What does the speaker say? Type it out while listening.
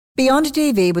Beyond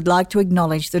DV would like to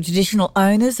acknowledge the traditional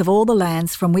owners of all the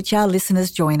lands from which our listeners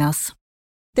join us.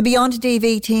 The Beyond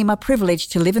DV team are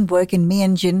privileged to live and work in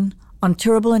Meanjin on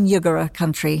Turrbal and Yugara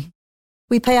country.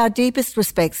 We pay our deepest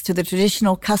respects to the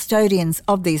traditional custodians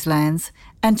of these lands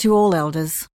and to all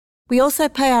elders. We also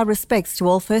pay our respects to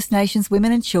all First Nations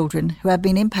women and children who have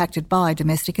been impacted by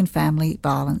domestic and family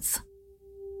violence.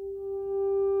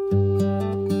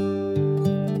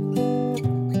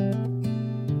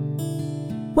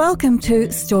 Welcome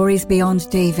to Stories Beyond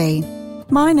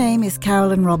DV. My name is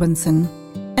Carolyn Robinson,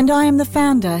 and I am the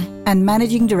founder and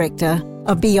managing director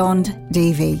of Beyond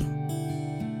DV.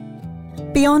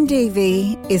 Beyond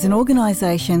DV is an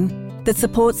organisation that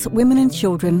supports women and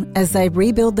children as they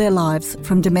rebuild their lives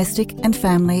from domestic and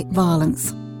family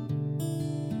violence.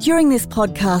 During this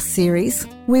podcast series,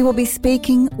 we will be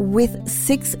speaking with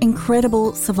 6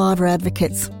 incredible survivor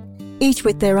advocates, each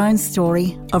with their own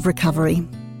story of recovery.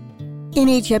 In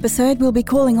each episode, we'll be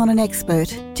calling on an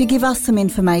expert to give us some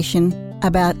information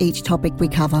about each topic we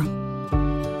cover.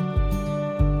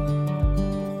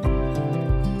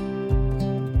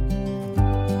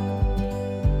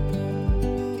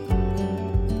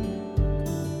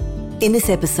 In this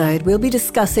episode, we'll be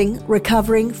discussing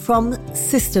recovering from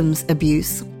systems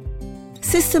abuse.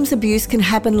 Systems abuse can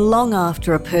happen long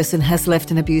after a person has left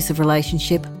an abusive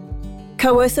relationship.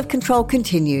 Coercive control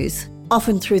continues,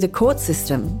 often through the court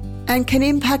system, and can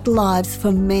impact lives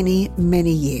for many,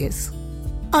 many years.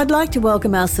 I'd like to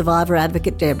welcome our survivor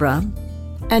advocate Deborah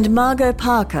and Margot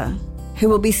Parker, who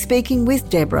will be speaking with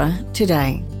Deborah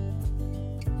today.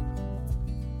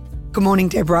 Good morning,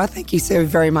 Deborah. Thank you so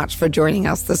very much for joining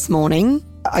us this morning.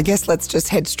 I guess let's just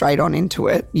head straight on into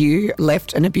it. You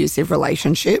left an abusive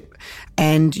relationship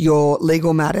and your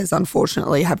legal matters,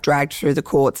 unfortunately, have dragged through the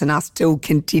courts and are still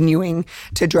continuing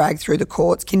to drag through the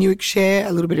courts. Can you share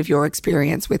a little bit of your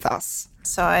experience with us?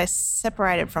 So I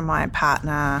separated from my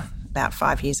partner about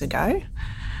 5 years ago.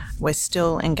 We're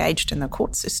still engaged in the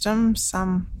court system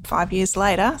some 5 years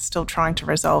later, still trying to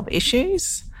resolve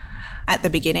issues. At the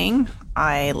beginning,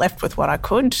 I left with what I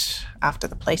could after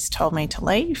the police told me to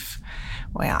leave,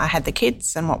 where I had the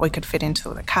kids and what we could fit into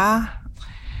the car.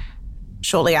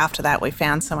 Shortly after that, we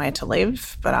found somewhere to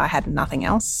live, but I had nothing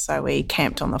else, so we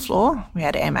camped on the floor. We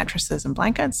had air mattresses and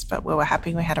blankets, but we were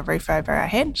happy we had a roof over our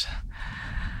head.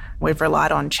 We've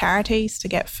relied on charities to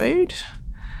get food,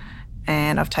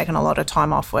 and I've taken a lot of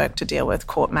time off work to deal with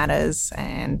court matters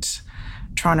and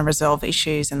trying to resolve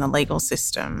issues in the legal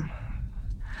system.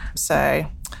 So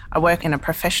I work in a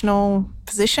professional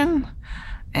position,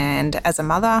 and as a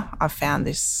mother, I've found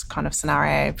this kind of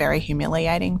scenario very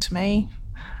humiliating to me.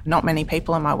 Not many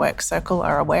people in my work circle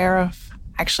are aware of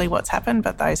actually what's happened,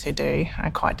 but those who do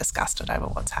are quite disgusted over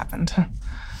what's happened.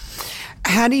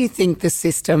 How do you think the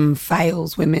system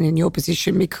fails women in your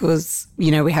position? Because,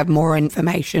 we have more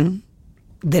information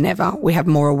than ever. We have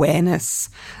more awareness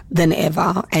than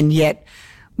ever. And yet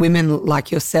women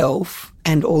like yourself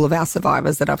and all of our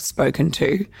survivors that I've spoken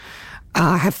to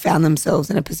have found themselves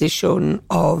in a position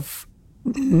of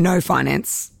no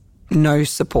finance, no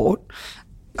support,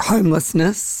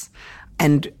 homelessness,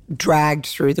 and dragged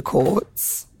through the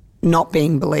courts, not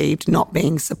being believed, not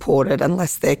being supported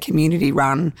unless they're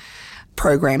community-run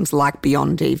programs like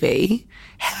Beyond DV.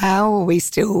 How are we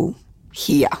still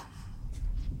here?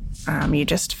 You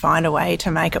just find a way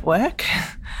to make it work.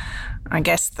 I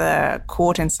guess the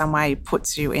court in some way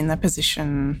puts you in the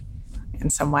position. In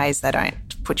some ways, they don't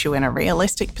put you in a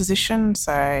realistic position.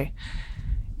 So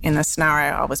in the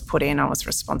scenario I was put in, I was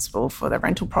responsible for the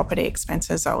rental property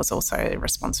expenses. I was also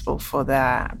responsible for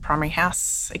the primary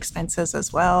house expenses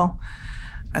as well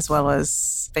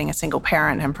as being a single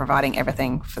parent and providing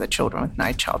everything for the children with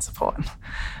no child support.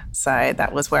 So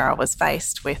that was where I was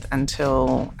faced with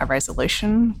until a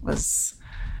resolution was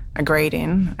agreed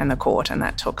in the court, and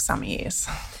that took some years.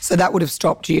 So that would have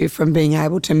stopped you from being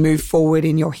able to move forward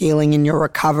in your healing, in your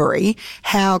recovery.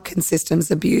 How can systems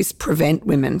abuse prevent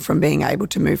women from being able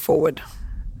to move forward?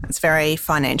 It's very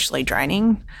financially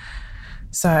draining.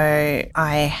 So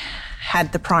I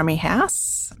had the primary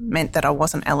house, meant that I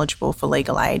wasn't eligible for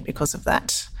legal aid because of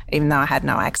that, even though I had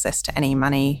no access to any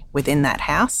money within that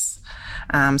house.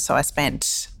 So I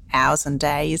spent hours and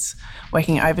days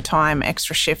working overtime,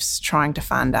 extra shifts, trying to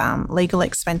fund legal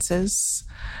expenses.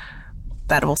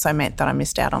 That also meant that I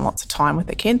missed out on lots of time with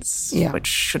the kids, which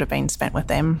should have been spent with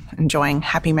them, enjoying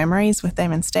happy memories with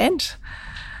them instead.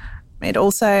 It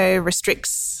also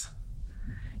restricts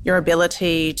your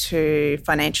ability to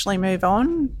financially move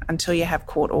on until you have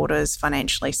court orders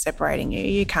financially separating you.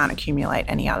 You can't accumulate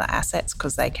any other assets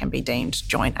because they can be deemed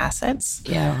joint assets.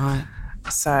 Yeah, right.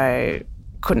 So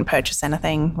couldn't purchase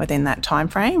anything within that time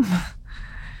frame.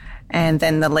 And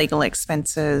then the legal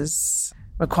expenses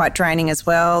were quite draining as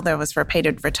well. There was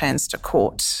repeated returns to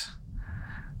court.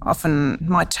 Often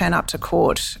might turn up to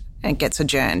court and gets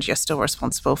adjourned. You're still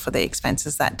responsible for the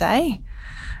expenses that day.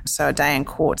 So a day in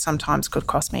court sometimes could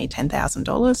cost me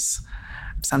 $10,000.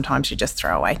 Sometimes you just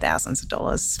throw away thousands of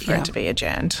dollars for it to be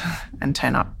adjourned and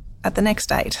turn up at the next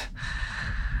date.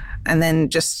 And then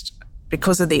just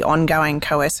because of the ongoing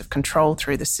coercive control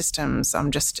through the systems,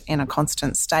 I'm just in a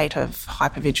constant state of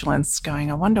hypervigilance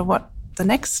going, I wonder what the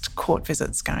next court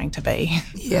visit's going to be.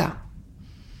 Yeah.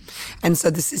 And so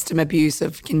the system abuse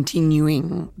of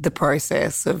continuing the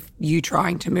process of you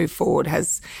trying to move forward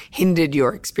has hindered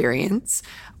your experience.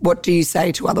 What do you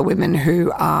say to other women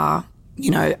who are,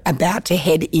 you know, about to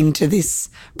head into this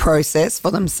process for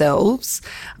themselves?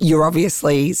 You're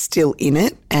obviously still in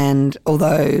it, and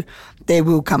although there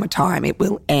will come a time it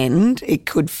will end, it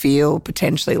could feel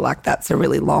potentially like that's a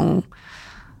really long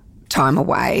time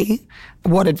away.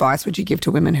 What advice would you give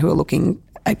to women who are looking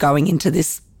at going into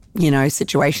this, you know,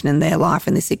 situation in their life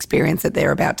and this experience that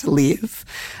they're about to live,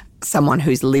 someone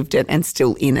who's lived it and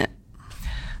still in it?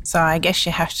 So I guess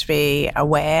you have to be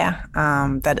aware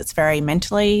that it's very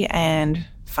mentally and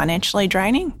financially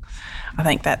draining. I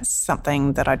think that's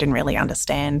something that I didn't really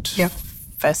understand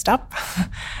first up.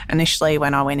 Initially,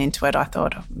 when I went into it, I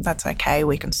thought, that's okay,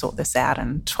 we can sort this out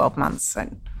in 12 months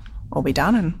and we'll be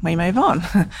done and we move on.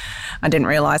 I didn't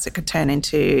realise it could turn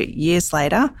into years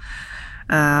later.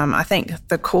 I think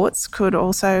the courts could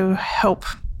also help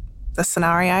the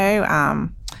scenario.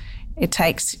 It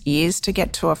takes years to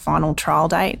get to a final trial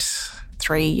date,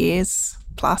 3 years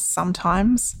plus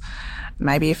sometimes.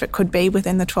 Maybe if it could be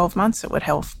within the 12 months, it would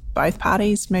help both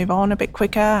parties move on a bit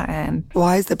quicker. And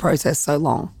why is the process so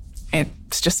long?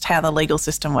 It's just how the legal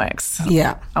system works.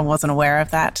 Yeah. I wasn't aware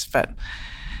of that, but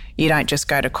you don't just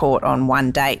go to court on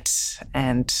one date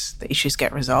and the issues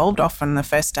get resolved. Often the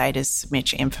first date is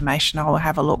submit your information. I'll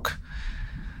have a look.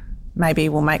 Maybe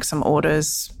we'll make some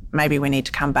orders. Maybe we need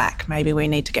to come back. Maybe we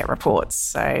need to get reports.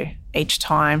 So each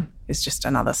time is just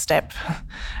another step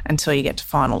until you get to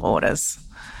final orders,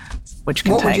 which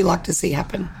can What would you like to see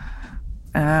happen?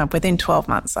 Within 12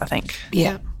 months, I think.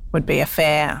 Yeah. Would be a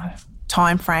fair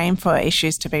time frame for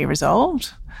issues to be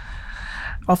resolved.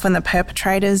 Often the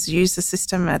perpetrators use the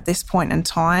system at this point in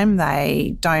time.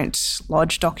 They don't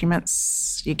lodge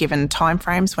documents. You're given time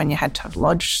frames when you had to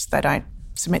lodge. They don't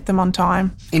submit them on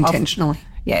time. Intentionally.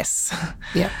 Yes.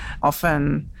 Yeah.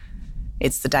 Often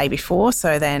it's the day before,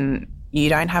 so then you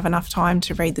don't have enough time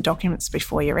to read the documents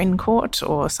before you're in court,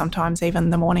 or sometimes even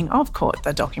the morning of court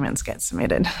the documents get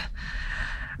submitted.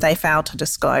 They fail to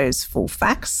disclose full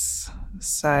facts.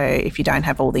 So if you don't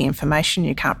have all the information,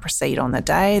 you can't proceed on the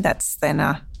day. That's then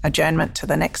a adjournment to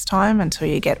the next time until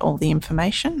you get all the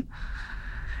information.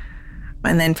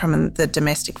 And then from the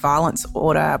domestic violence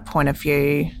order point of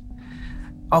view,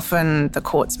 often the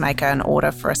courts make an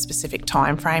order for a specific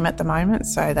time frame at the moment.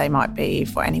 So they might be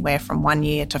for anywhere from 1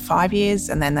 year to 5 years,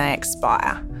 and then they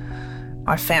expire.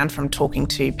 I found from talking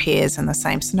to peers in the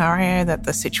same scenario that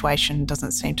the situation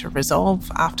doesn't seem to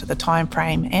resolve after the time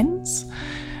frame ends.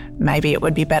 Maybe it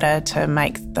would be better to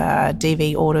make the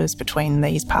DV orders between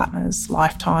these partners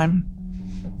lifetime,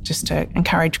 just to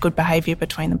encourage good behaviour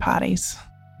between the parties.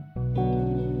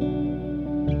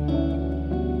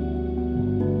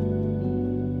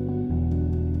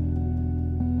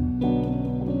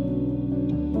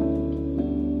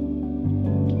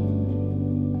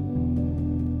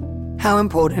 How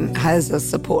important has a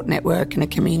support network and a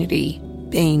community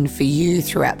been for you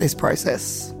throughout this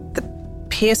process? The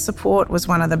peer support was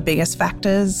one of the biggest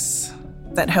factors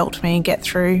that helped me get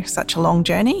through such a long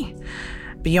journey.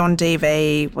 Beyond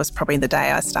DV was probably the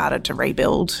day I started to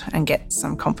rebuild and get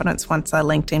some confidence once I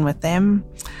linked in with them.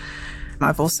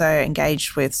 I've also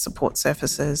engaged with support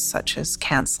services such as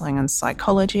counselling and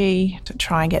psychology to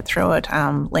try and get through it.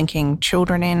 Linking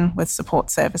children in with support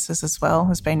services as well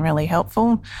has been really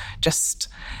helpful. Just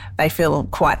they feel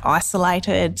quite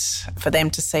isolated. For them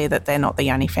to see that they're not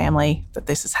the only family that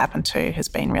this has happened to has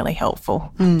been really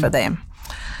helpful for them.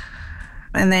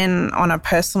 And then on a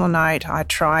personal note, I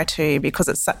try to, because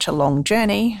it's such a long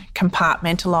journey,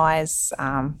 compartmentalise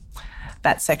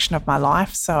that section of my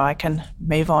life so I can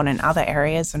move on in other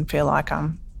areas and feel like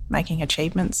I'm making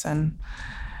achievements and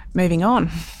moving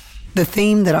on. The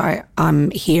theme that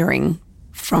I'm hearing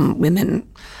from women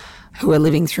who are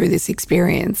living through this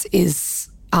experience is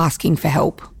asking for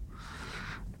help,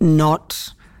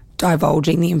 not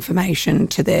divulging the information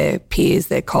to their peers,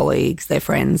 their colleagues, their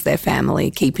friends, their family,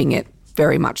 keeping it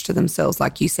very much to themselves,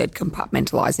 like you said,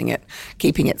 compartmentalising it,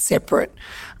 keeping it separate.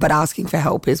 But asking for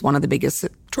help is one of the biggest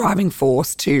driving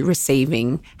force to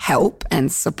receiving help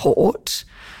and support.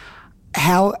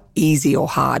 How easy or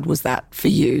hard was that for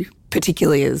you,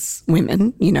 particularly as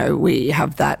women? You know, we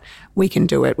have that, we can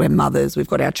do it, we're mothers, we've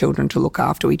got our children to look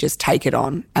after, we just take it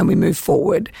on and we move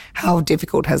forward. How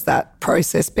difficult has that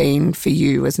process been for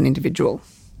you as an individual?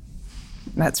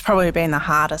 That's probably been the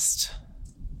hardest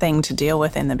thing to deal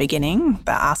with in the beginning,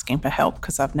 the asking for help,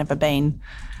 because I've never been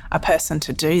a person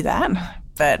to do that.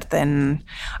 But then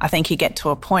I think you get to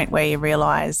a point where you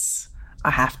realise I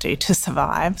have to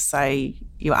survive, so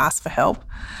you ask for help.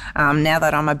 Now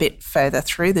that I'm a bit further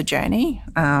through the journey,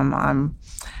 I'm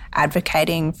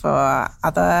advocating for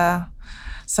other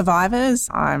survivors.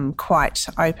 I'm quite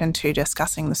open to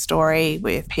discussing the story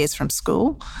with peers from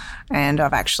school, and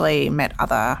I've actually met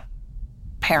other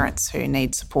parents who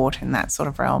need support in that sort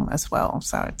of realm as well.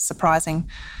 So it's surprising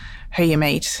who you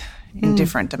meet in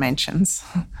different dimensions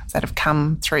that have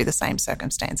come through the same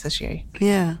circumstance as you.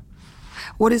 Yeah.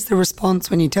 What is the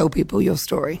response when you tell people your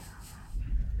story?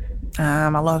 A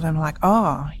lot of them are like,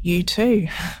 oh, you too,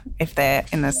 if they're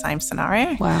in the same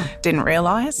scenario. Wow. Didn't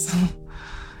realise.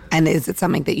 And is it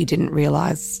something that you didn't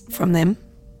realise from them?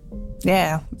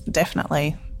 Yeah,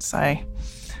 definitely. So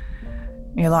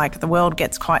you're like, the world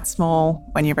gets quite small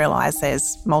when you realise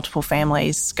there's multiple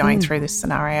families going through this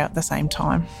scenario at the same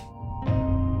time.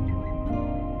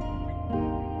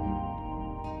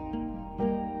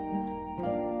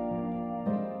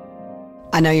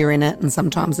 I know you're in it and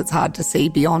sometimes it's hard to see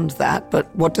beyond that,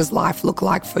 but what does life look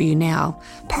like for you now,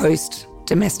 post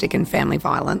domestic and family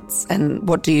violence, and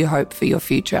what do you hope for your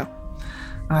future?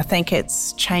 I think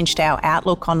it's changed our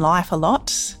outlook on life a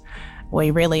lot.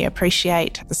 We really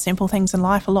appreciate the simple things in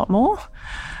life a lot more.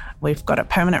 We've got a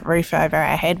permanent roof over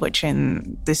our head, which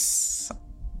in this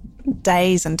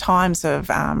days and times of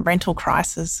rental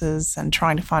crises and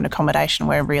trying to find accommodation,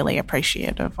 we're really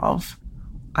appreciative of.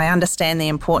 I understand the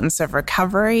importance of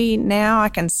recovery now. I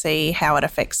can see how it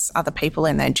affects other people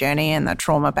in their journey and the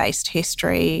trauma-based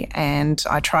history, and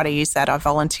I try to use that. I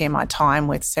volunteer my time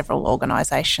with several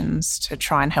organisations to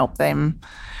try and help them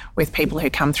with people who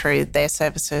come through their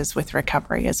services with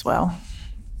recovery as well.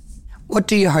 What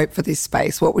do you hope for this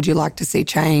space? What would you like to see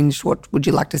changed? What would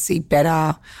you like to see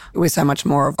better? We're so much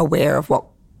more aware of what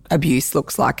abuse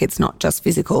looks like. It's not just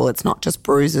physical, it's not just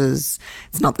bruises,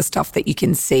 it's not the stuff that you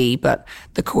can see, but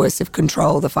the coercive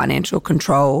control, the financial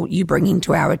control you bringing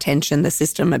to our attention, the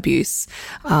system abuse,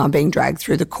 being dragged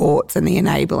through the courts and the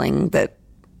enabling that,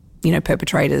 you know,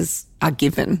 perpetrators are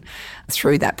given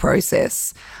through that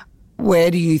process. Where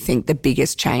do you think the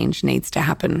biggest change needs to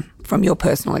happen from your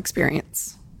personal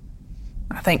experience?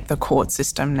 I think the court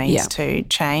system needs to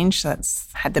change. That's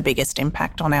had the biggest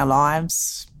impact on our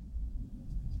lives,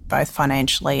 both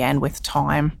financially and with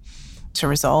time to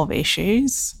resolve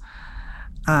issues,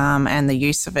 and the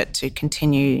use of it to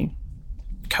continue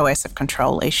coercive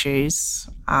control issues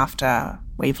after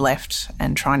we've left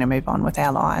and trying to move on with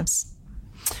our lives.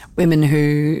 Women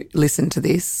who listen to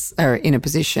this are in a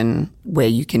position where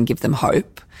you can give them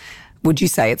hope. Would you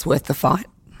say it's worth the fight?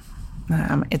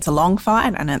 It's a long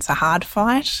fight and it's a hard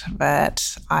fight,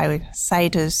 but I would say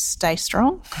to stay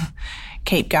strong,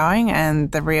 keep going,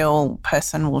 and the real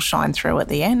person will shine through at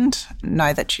the end.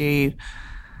 Know that you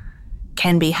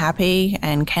can be happy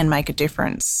and can make a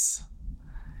difference.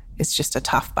 It's just a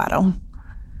tough battle.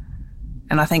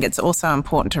 And I think it's also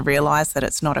important to realise that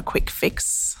it's not a quick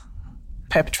fix.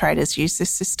 Perpetrators use this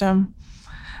system.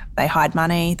 They hide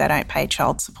money, they don't pay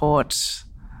child support,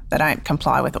 they don't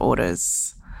comply with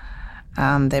orders.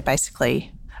 They're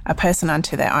basically a person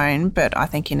unto their own, but I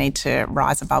think you need to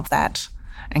rise above that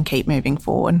and keep moving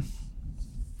forward.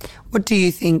 What do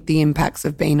you think the impacts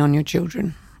have been on your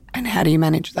children, and how do you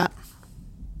manage that?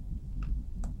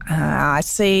 I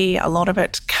see a lot of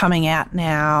it coming out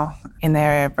now in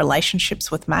their relationships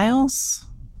with males.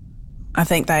 I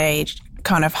think they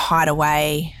kind of hide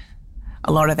away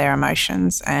a lot of their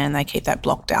emotions and they keep that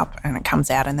blocked up, and it comes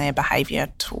out in their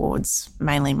behaviour towards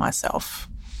mainly myself.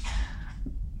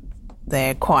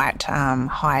 They're quite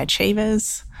high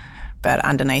achievers, but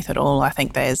underneath it all, I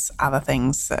think there's other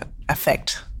things that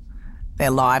affect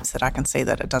their lives that I can see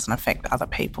that it doesn't affect other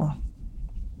people.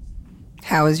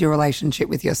 How is your relationship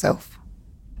with yourself?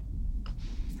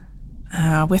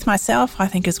 With myself, I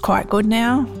think is quite good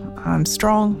now. I'm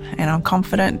strong and I'm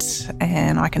confident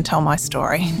and I can tell my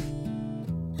story.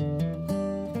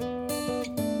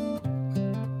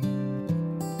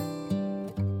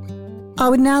 I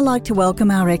would now like to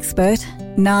welcome our expert,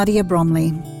 Nadia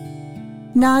Bromley.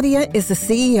 Nadia is the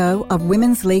CEO of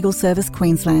Women's Legal Service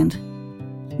Queensland.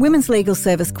 Women's Legal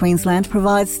Service Queensland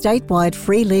provides statewide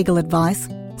free legal advice,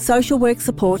 social work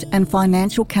support and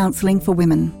financial counselling for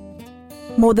women.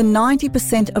 More than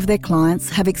 90% of their clients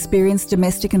have experienced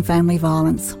domestic and family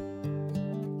violence.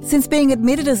 Since being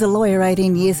admitted as a lawyer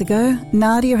 18 years ago,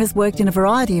 Nadia has worked in a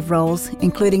variety of roles,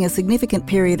 including a significant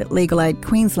period at Legal Aid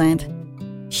Queensland.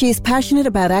 She is passionate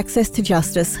about access to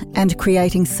justice and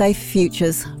creating safe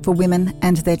futures for women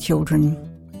and their children.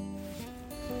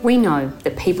 We know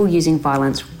that people using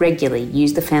violence regularly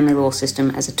use the family law system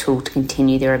as a tool to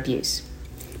continue their abuse.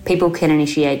 People can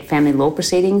initiate family law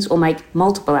proceedings or make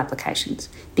multiple applications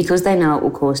because they know it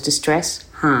will cause distress,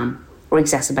 harm, or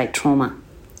exacerbate trauma.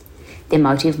 Their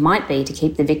motive might be to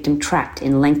keep the victim trapped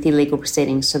in lengthy legal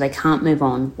proceedings so they can't move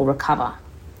on or recover.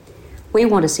 We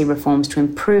want to see reforms to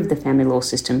improve the family law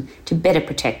system to better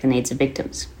protect the needs of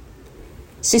victims.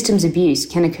 Systems abuse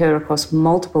can occur across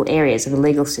multiple areas of the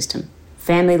legal system: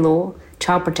 family law,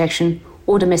 child protection,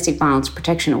 or domestic violence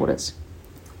protection orders.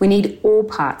 We need all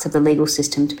parts of the legal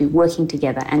system to be working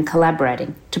together and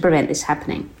collaborating to prevent this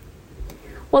happening.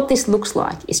 What this looks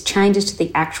like is changes to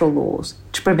the actual laws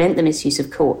to prevent the misuse of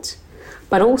courts,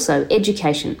 but also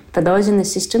education for those in the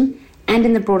system and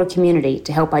in the broader community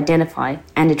to help identify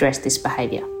and address this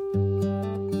behaviour.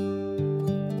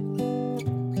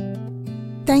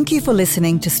 Thank you for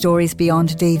listening to Stories Beyond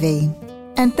DV.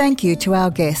 And thank you to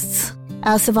our guests,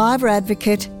 our survivor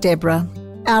advocate, Deborah,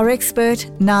 our expert,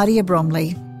 Nadia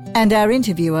Bromley, and our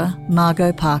interviewer,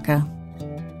 Margot Parker.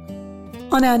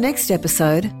 On our next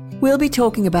episode, we'll be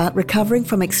talking about recovering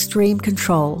from extreme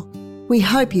control. We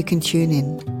hope you can tune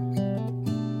in.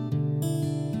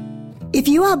 If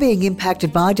you are being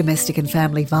impacted by domestic and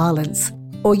family violence,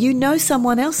 or you know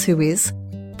someone else who is,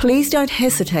 please don't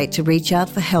hesitate to reach out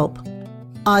for help,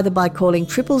 either by calling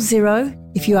 000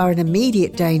 if you are in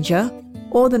immediate danger,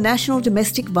 or the National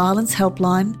Domestic Violence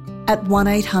Helpline at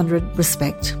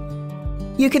 1800-RESPECT.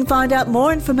 You can find out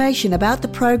more information about the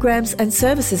programs and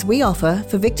services we offer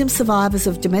for victim survivors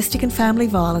of domestic and family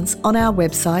violence on our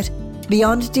website,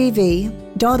 beyonddv.org.au.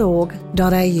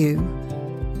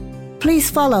 Please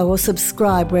follow or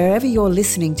subscribe wherever you're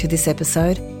listening to this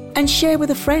episode and share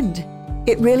with a friend.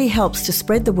 It really helps to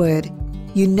spread the word.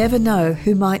 You never know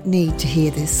who might need to hear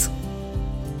this.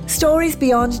 Stories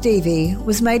Beyond DV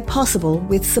was made possible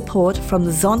with support from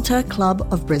the Zonta Club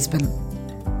of Brisbane.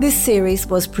 This series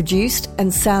was produced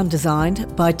and sound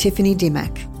designed by Tiffany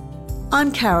Dimmack.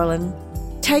 I'm Carolyn.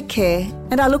 Take care,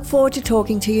 and I look forward to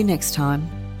talking to you next time.